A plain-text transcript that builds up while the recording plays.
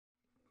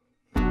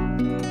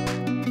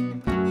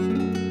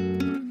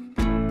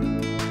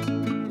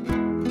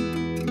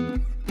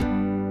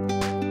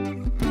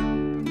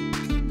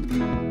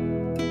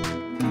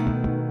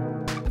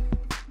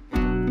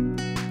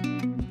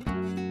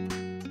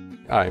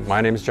Hi,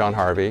 my name is John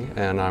Harvey,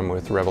 and I'm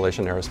with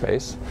Revelation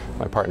Aerospace,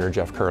 my partner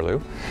Jeff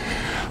Curlew.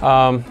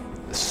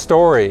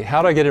 Story,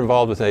 how did I get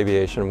involved with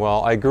aviation?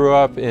 Well, I grew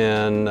up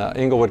in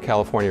Inglewood,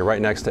 California,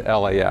 right next to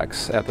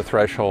LAX, at the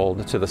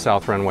threshold to the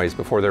south runways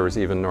before there was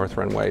even north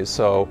runways.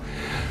 So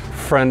a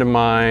friend of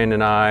mine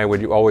and I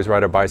would always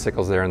ride our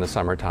bicycles there in the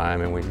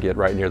summertime, and we'd get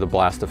right near the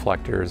blast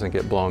deflectors and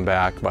get blown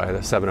back by the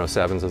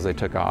 707s as they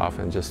took off,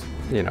 and just,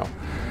 you know,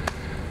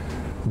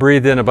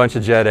 breathed in a bunch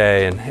of Jet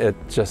A, and it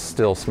just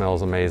still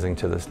smells amazing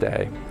to this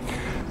day.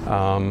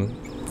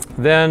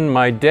 Then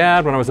my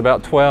dad, when I was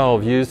about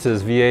 12, used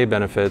his VA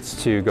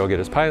benefits to go get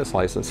his pilot's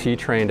license. He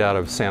trained out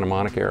of Santa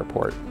Monica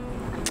Airport.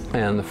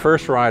 And the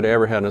first ride I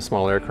ever had in a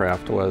small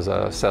aircraft was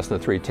a Cessna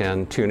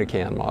 310 tuna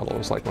can model. It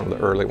was like one of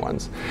the early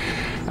ones.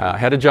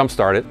 Had to jump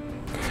start it.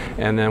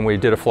 And then we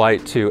did a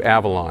flight to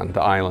Avalon,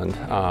 the island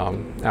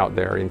out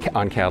there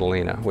on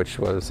Catalina, which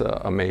was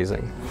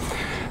amazing.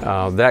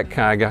 That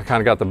kind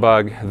of got the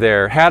bug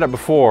there. Had it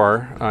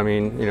before. I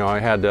mean, you know, I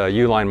had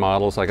U-line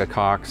models like a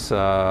Cox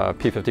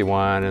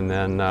P-51, and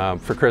then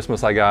for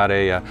Christmas I got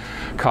a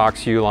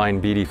Cox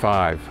U-line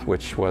BD-5,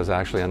 which was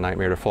actually a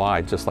nightmare to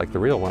fly, just like the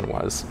real one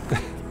was.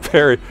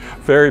 Very,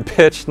 very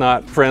pitched,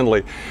 not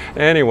friendly.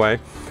 Anyway,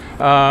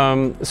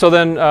 so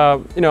then,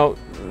 you know,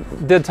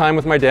 did time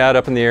with my dad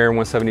up in the air,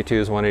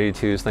 172s,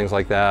 182s, things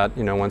like that,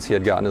 you know, once he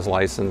had gotten his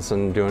license,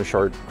 and doing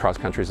short cross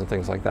countries and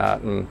things like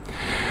that. And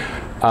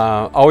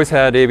always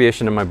had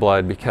aviation in my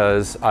blood,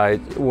 because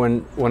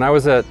when I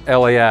was at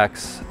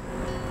LAX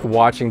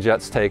watching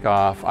jets take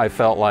off, I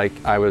felt like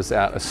I was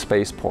at a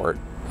spaceport.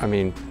 I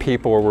mean,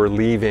 people were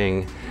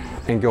leaving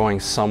and going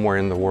somewhere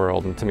in the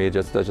world, and to me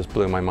that just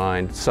blew my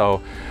mind.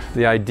 So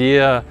the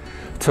idea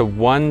to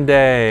one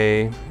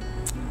day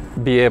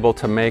be able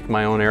to make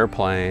my own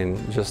airplane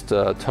just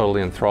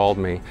totally enthralled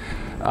me.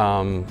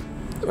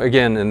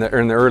 Again, in the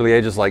early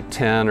ages, like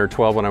 10 or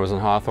 12 when I was in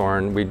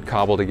Hawthorne, we'd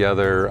cobble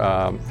together,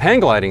 hang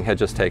gliding had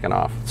just taken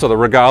off. So the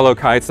Regalo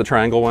kites, the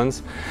triangle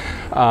ones,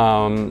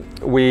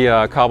 we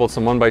cobbled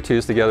some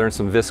 1x2s together and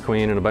some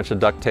visqueen and a bunch of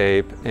duct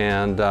tape,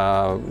 and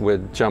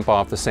would jump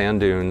off the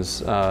sand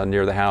dunes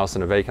near the house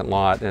in a vacant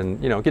lot,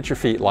 and, you know, get your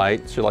feet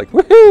light. So you're like,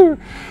 woohoo!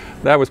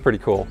 That was pretty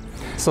cool.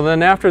 So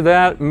then after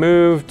that,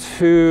 moved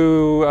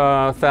to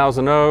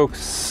Thousand Oaks.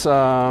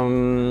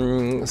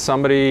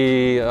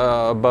 Somebody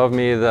above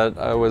me that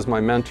was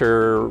my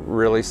mentor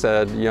really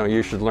said, you know,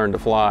 you should learn to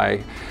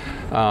fly.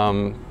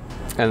 And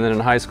then in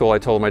high school, I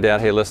told my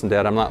dad, hey, listen,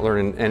 Dad, I'm not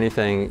learning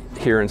anything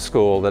here in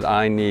school that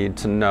I need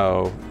to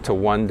know to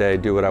one day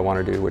do what I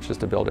want to do, which is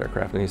to build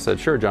aircraft. And he said,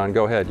 sure, John,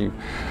 go ahead. You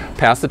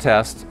pass the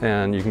test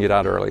and you can get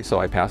out early. So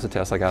I passed the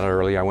test, I got out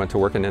early. I went to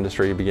work in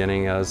industry,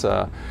 beginning as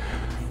a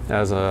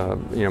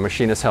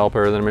machinist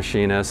helper, then a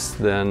machinist,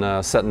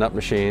 then setting up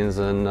machines,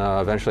 and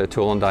eventually a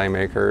tool and die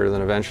maker,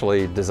 then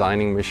eventually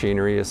designing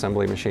machinery,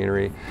 assembly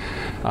machinery.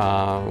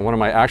 One of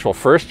my actual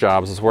first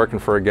jobs was working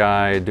for a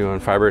guy doing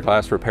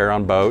fiberglass repair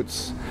on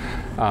boats,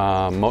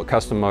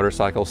 custom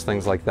motorcycles,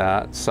 things like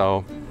that.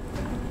 So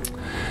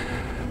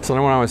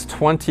then when I was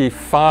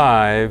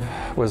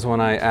 25 was when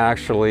I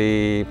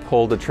actually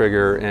pulled the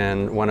trigger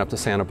and went up to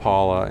Santa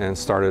Paula and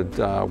started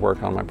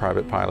work on my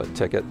private pilot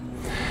ticket.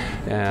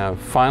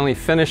 Finally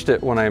finished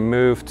it when I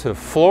moved to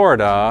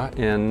Florida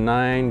in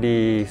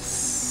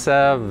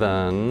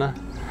 '97,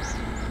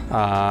 when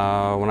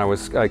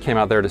I came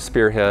out there to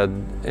spearhead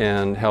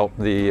and help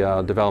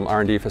the develop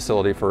R&D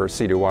facility for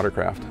Sea-Doo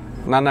watercraft.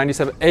 Not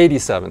 97,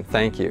 87,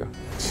 thank you.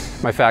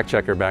 My fact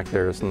checker back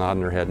there is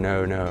nodding her head,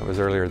 no, it was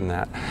earlier than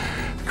that.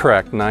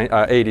 Correct,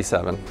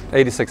 87,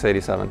 86,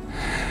 87.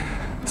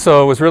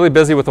 So I was really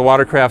busy with the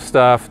watercraft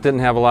stuff,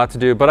 didn't have a lot to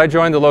do, but I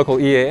joined the local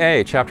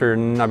EAA chapter,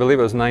 I believe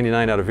it was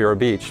 99, out of Vero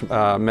Beach.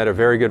 Met a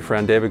very good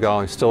friend, David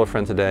Gall, who's still a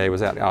friend today,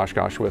 was at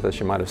Oshkosh with us.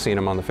 You might have seen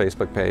him on the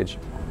Facebook page.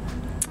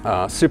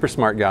 Super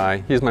smart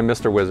guy. He's my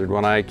Mr. Wizard.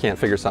 When I can't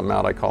figure something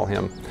out, I call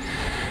him.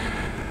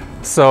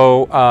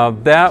 So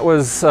that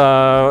was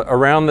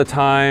around the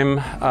time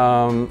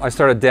I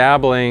started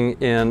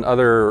dabbling in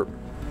other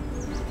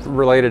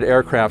related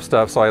aircraft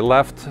stuff. So I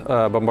left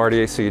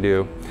Bombardier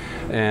Sea-Doo,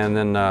 and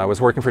then was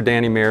working for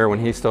Danny Meyer when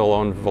he still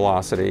owned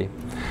Velocity.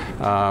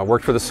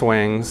 Worked for the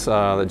Swings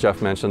that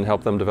Jeff mentioned,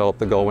 helped them develop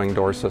the gull-wing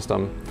door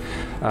system.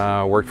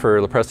 Worked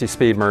for Lopresti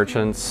Speed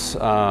Merchants.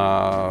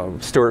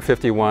 Stuart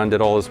 51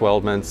 did all his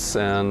weldments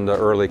and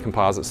early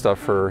composite stuff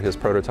for his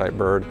prototype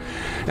bird.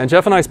 And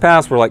Jeff and I's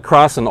paths were like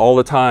crossing all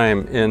the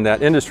time in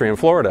that industry in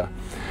Florida.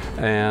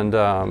 And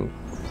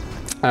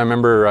I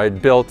remember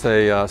I'd built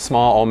a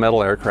small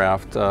all-metal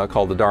aircraft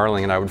called the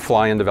Darling, and I would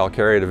fly into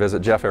Valkyria to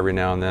visit Jeff every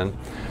now and then,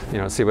 you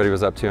know, see what he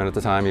was up to. And at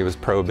the time he was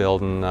pro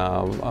building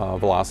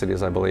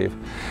Velocities, I believe.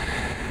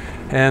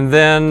 And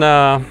then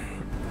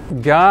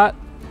got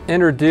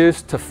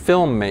introduced to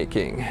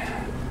filmmaking,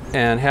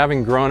 and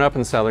having grown up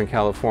in Southern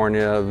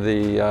California,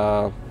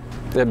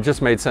 it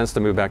just made sense to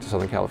move back to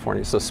Southern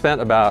California. So spent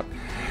about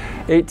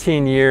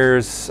 18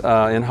 years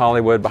in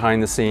Hollywood,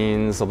 behind the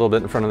scenes, a little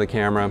bit in front of the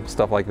camera,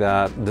 stuff like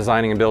that,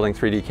 designing and building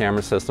 3D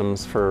camera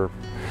systems for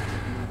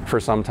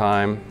some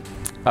time.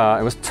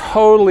 It was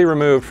totally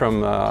removed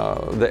from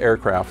the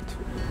aircraft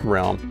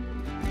realm.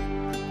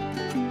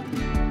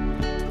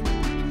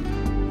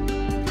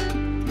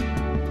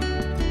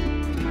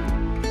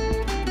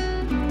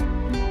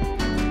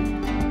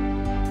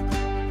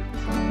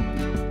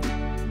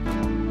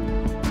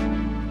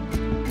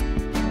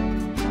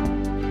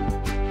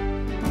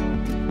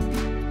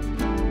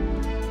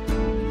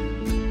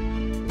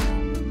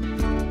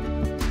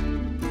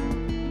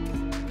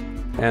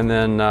 And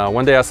then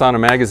one day I saw in a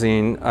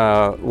magazine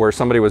where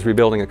somebody was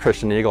rebuilding a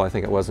Christian Eagle, I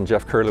think it was, and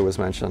Jeff Curlew was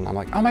mentioned. I'm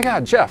like, oh my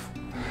God, Jeff,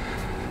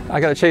 I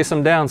got to chase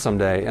him down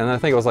someday. And I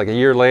think it was like a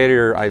year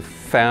later, I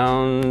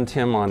found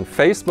him on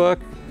Facebook.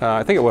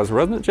 I think it was,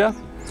 wasn't it, Jeff?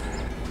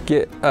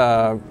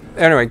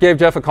 Anyway, gave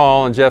Jeff a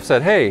call, and Jeff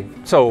said, hey,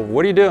 so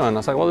what are you doing? I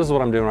was like, well, this is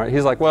what I'm doing, right?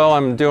 He's like, well,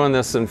 I'm doing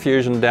this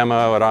infusion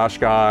demo at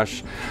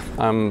Oshkosh.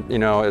 You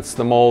know, it's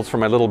the molds for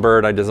my little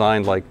bird I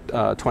designed like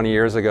 20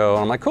 years ago.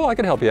 And I'm like, cool, I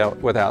could help you out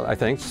with that, I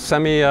think.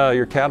 Send me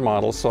your CAD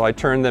models. So I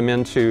turned them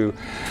into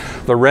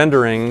the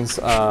renderings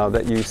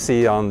that you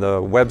see on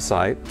the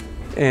website.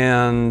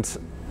 And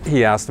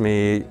he asked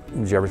me,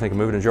 did you ever think of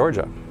moving to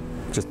Georgia?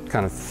 Just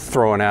kind of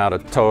throwing out a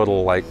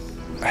total like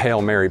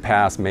Hail Mary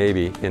pass,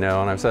 maybe, you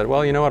know. And I said,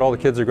 well, you know what, all the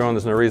kids are growing,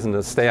 there's no reason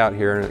to stay out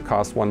here, and it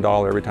costs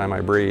 $1 every time I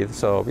breathe.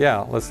 So yeah,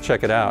 let's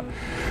check it out.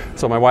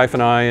 So my wife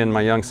and I and my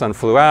young son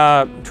flew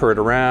out, toured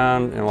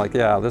around, and we're like,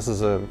 yeah,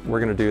 we're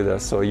gonna do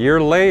this. So a year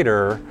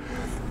later,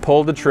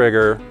 pulled the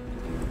trigger,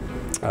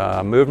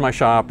 moved my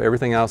shop,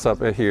 everything else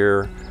up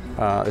here,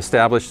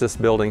 established this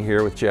building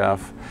here with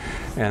Jeff,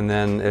 and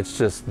then it's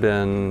just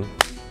been,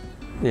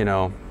 you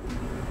know,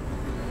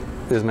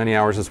 as many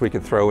hours as we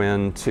could throw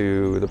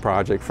into the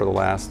project for the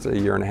last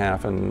year and a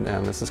half, and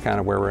this is kind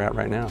of where we're at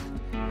right now.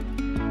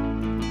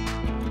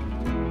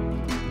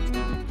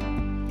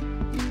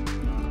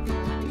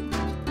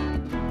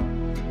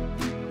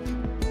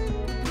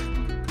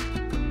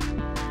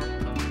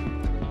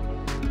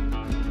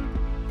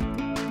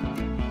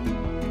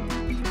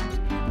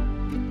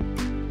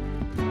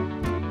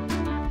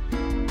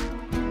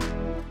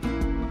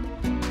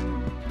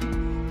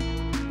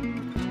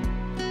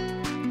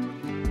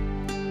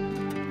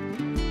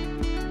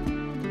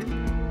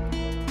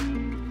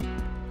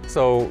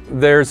 So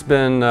there's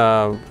been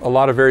a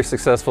lot of very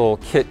successful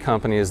kit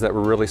companies that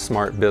were really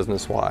smart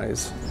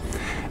business-wise,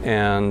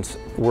 and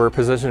we're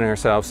positioning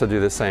ourselves to do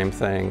the same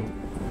thing.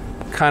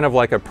 Kind of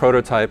like a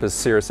prototype is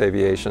Cirrus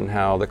Aviation,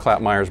 how the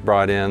Klapmeyers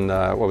brought in,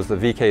 what was the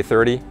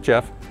VK-30,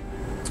 Jeff?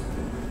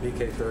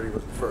 VK-30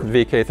 was the first.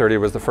 VK-30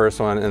 was the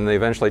first one, and they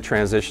eventually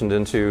transitioned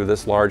into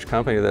this large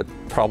company that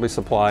probably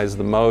supplies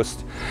the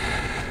most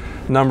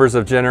numbers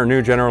of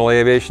new general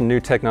aviation, new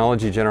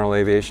technology general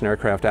aviation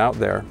aircraft out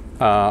there.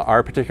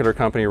 Our particular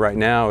company right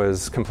now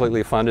is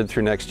completely funded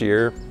through next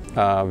year,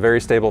 very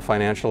stable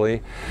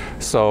financially.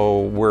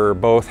 So we're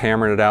both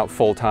hammering it out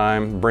full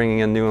time, bringing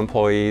in new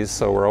employees.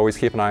 So we're always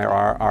keeping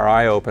our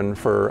eye open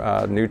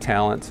for new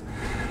talent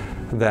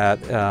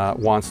that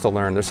wants to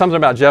learn. There's something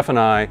about Jeff and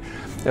I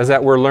is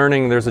that we're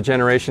learning there's a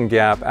generation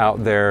gap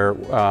out there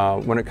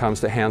when it comes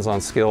to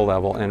hands-on skill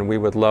level, and we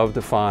would love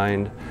to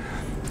find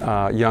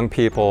young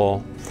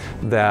people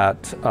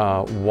that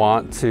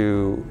want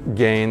to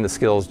gain the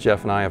skills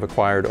Jeff and I have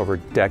acquired over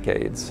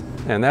decades.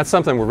 And that's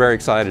something we're very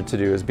excited to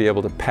do, is be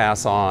able to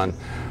pass on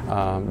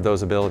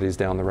those abilities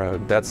down the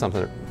road. That's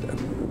something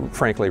that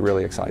frankly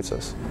really excites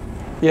us.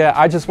 Yeah,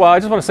 I just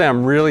want to say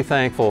I'm really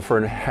thankful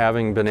for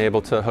having been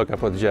able to hook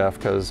up with Jeff,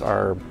 because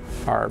our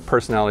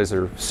personalities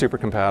are super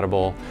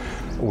compatible.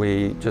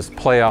 We just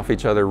play off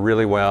each other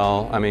really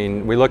well. I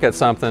mean, we look at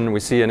something, we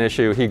see an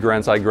issue, he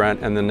grunts, I grunt,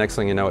 and the next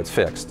thing you know, it's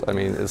fixed. I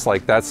mean, it's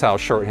like, that's how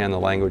shorthand the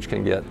language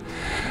can get,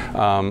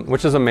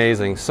 which is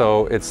amazing.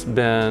 So it's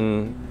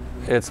been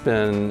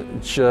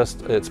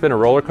a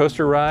roller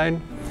coaster ride,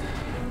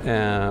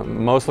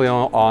 mostly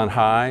on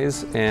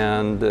highs,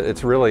 and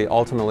it's really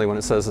ultimately, when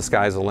it says the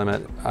sky's the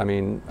limit, I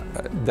mean,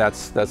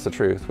 that's the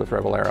truth with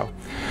Rebel Aero.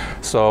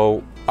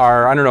 So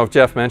I don't know if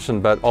Jeff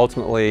mentioned, but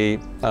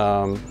ultimately,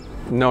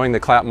 knowing the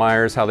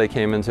Klapmeyers, how they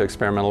came into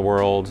experimental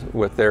world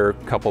with their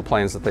couple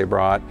planes that they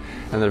brought,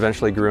 and then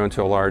eventually grew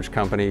into a large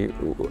company,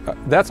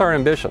 that's our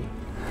ambition,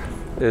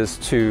 is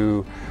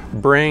to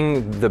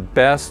bring the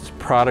best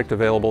product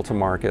available to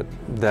market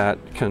that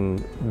can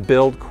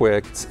build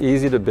quick, it's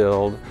easy to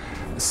build,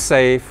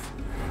 safe,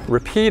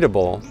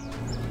 repeatable,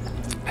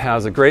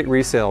 has a great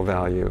resale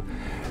value,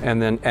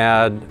 and then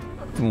add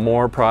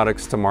more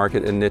products to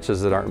market in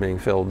niches that aren't being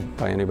filled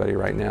by anybody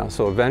right now.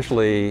 So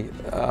eventually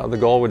the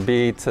goal would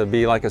be to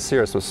be like a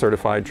Cirrus with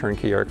certified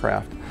turnkey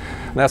aircraft.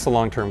 And that's the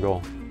long-term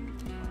goal.